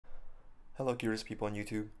Hello curious people on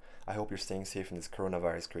YouTube. I hope you're staying safe from this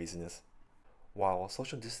coronavirus craziness. While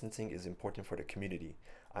social distancing is important for the community,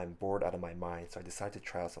 I'm bored out of my mind, so I decided to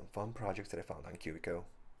try out some fun projects that I found on Kiwico.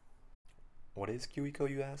 What is Kiwico,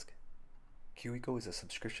 you ask? Kiwico is a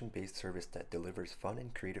subscription-based service that delivers fun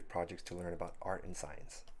and creative projects to learn about art and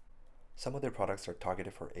science. Some of their products are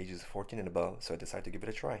targeted for ages 14 and above, so I decided to give it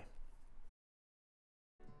a try.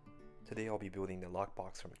 Today I'll be building the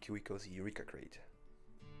lockbox from Kiwico's Eureka crate.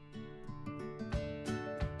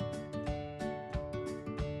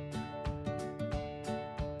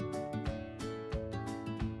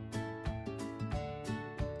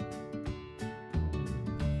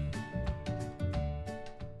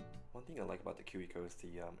 One thing I like about the Kiwico is the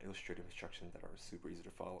illustrative instructions that are super easy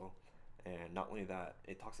to follow. And not only that,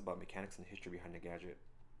 it talks about mechanics and history behind the gadget.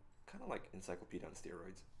 Kind of like encyclopedia on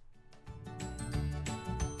steroids.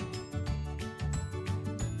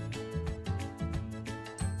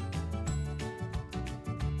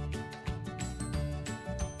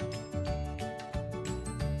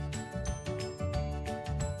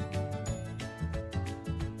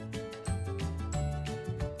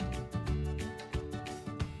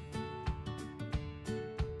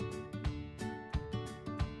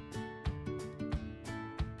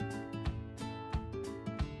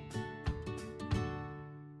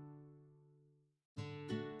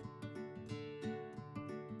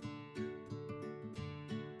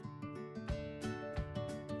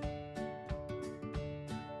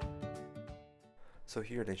 So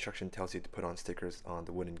here the instruction tells you to put on stickers on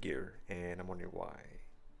the wooden gear, and I'm wondering why.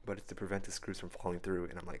 But it's to prevent the screws from falling through,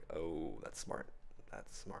 and I'm like, oh, that's smart.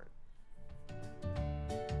 That's smart.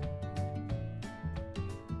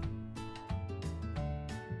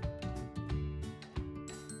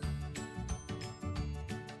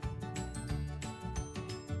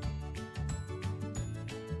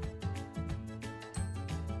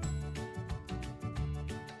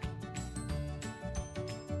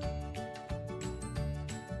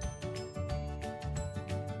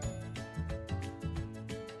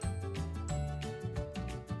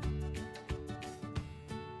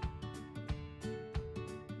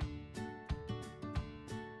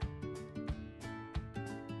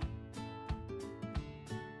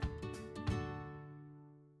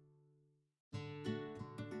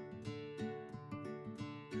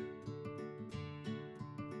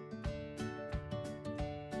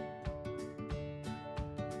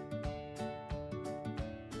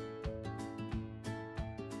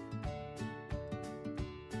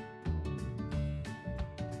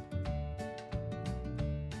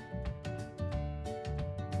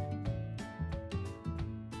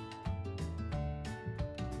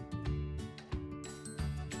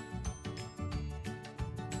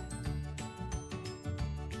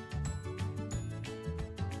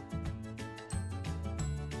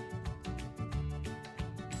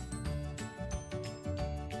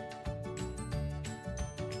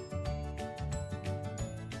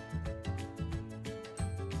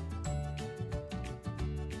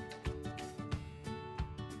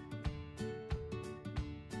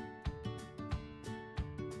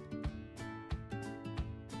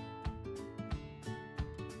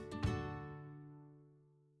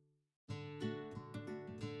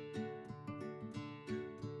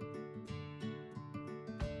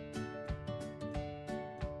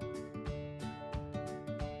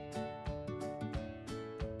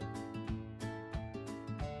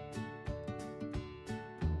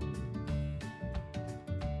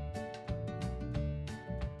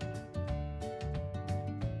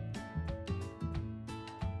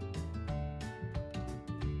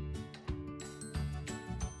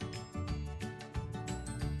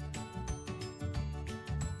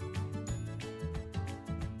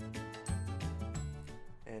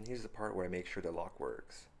 And here's the part where I make sure the lock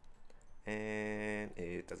works. And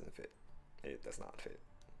it doesn't fit. It does not fit.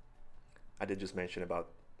 I did just mention about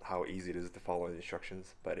how easy it is to follow the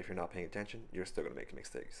instructions, but if you're not paying attention, you're still going to make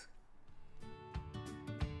mistakes.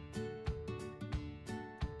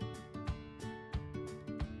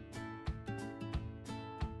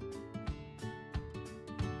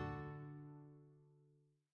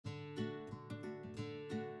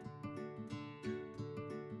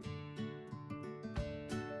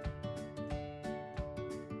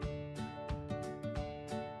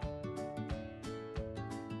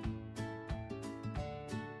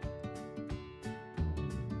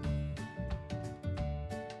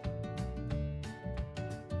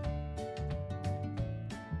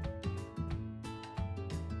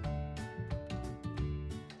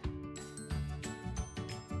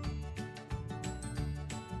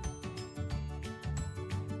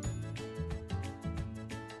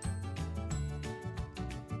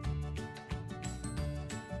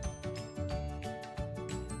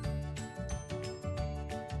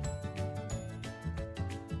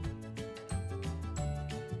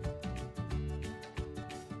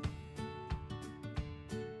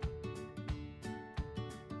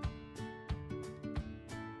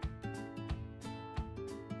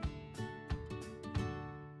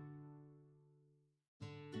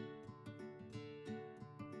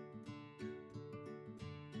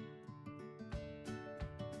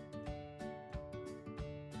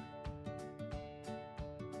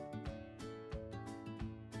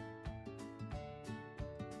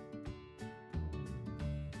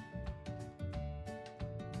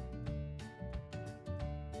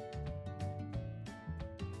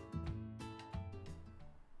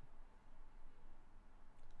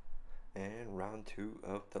 And round 2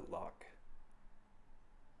 of the lock.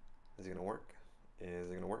 Is it gonna work?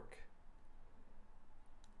 Is it gonna work?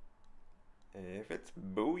 If it's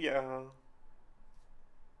booyah!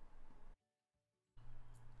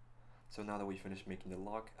 So now that we finished making the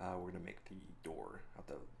lock, we're gonna make the door of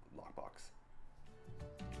the lockbox.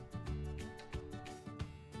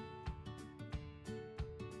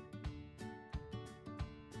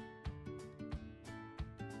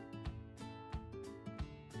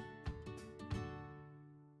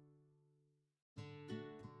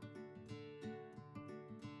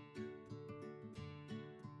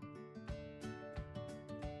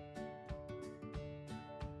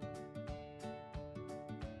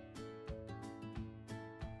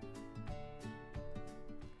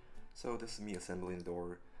 So this is me assembling the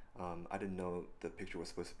door. I didn't know the picture was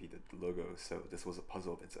supposed to be the logo, so this was a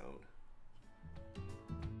puzzle of its own.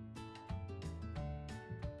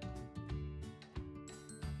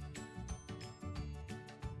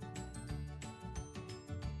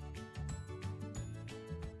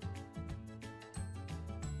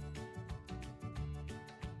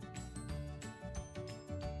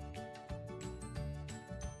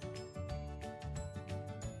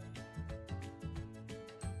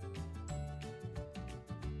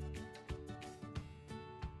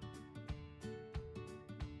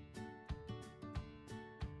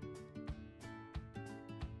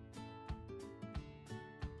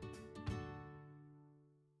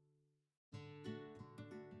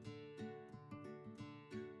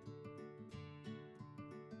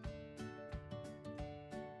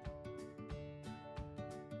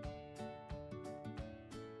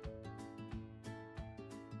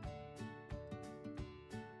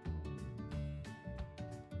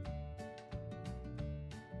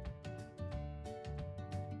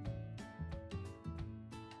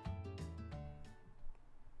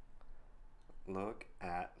 Look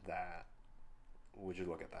at that. Would you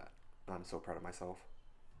look at that? I'm so proud of myself.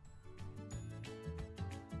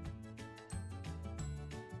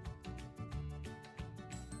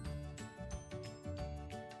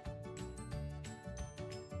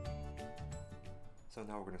 So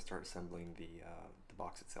now we're going to start assembling the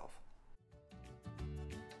box itself.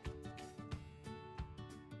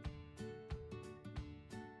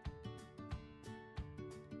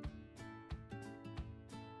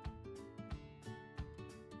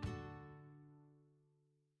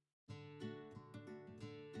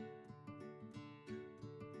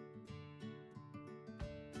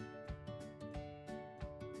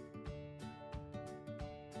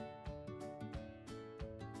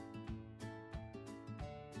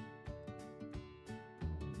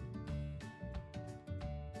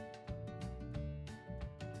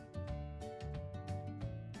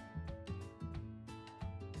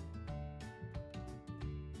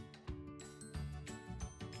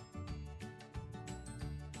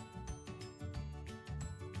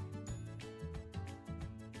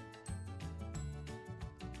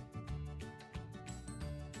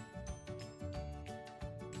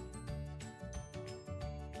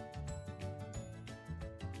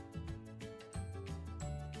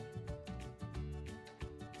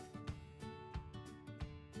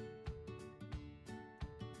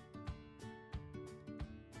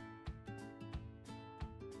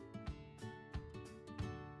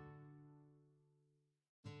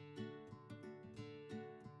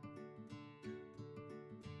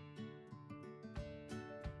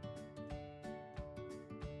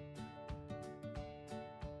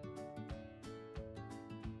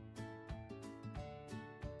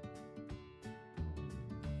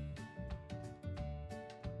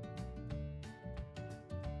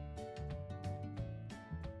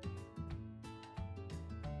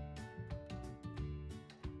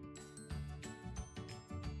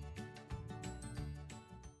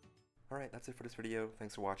 Alright, that's it for this video.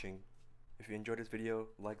 Thanks for watching. If you enjoyed this video,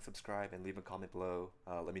 like, subscribe, and leave a comment below.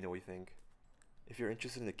 Let me know what you think. If you're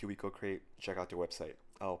interested in the Kiwico crate, check out their website.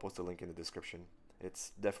 I'll post a link in the description.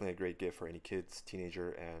 It's definitely a great gift for any kids,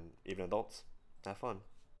 teenager, and even adults. Have fun.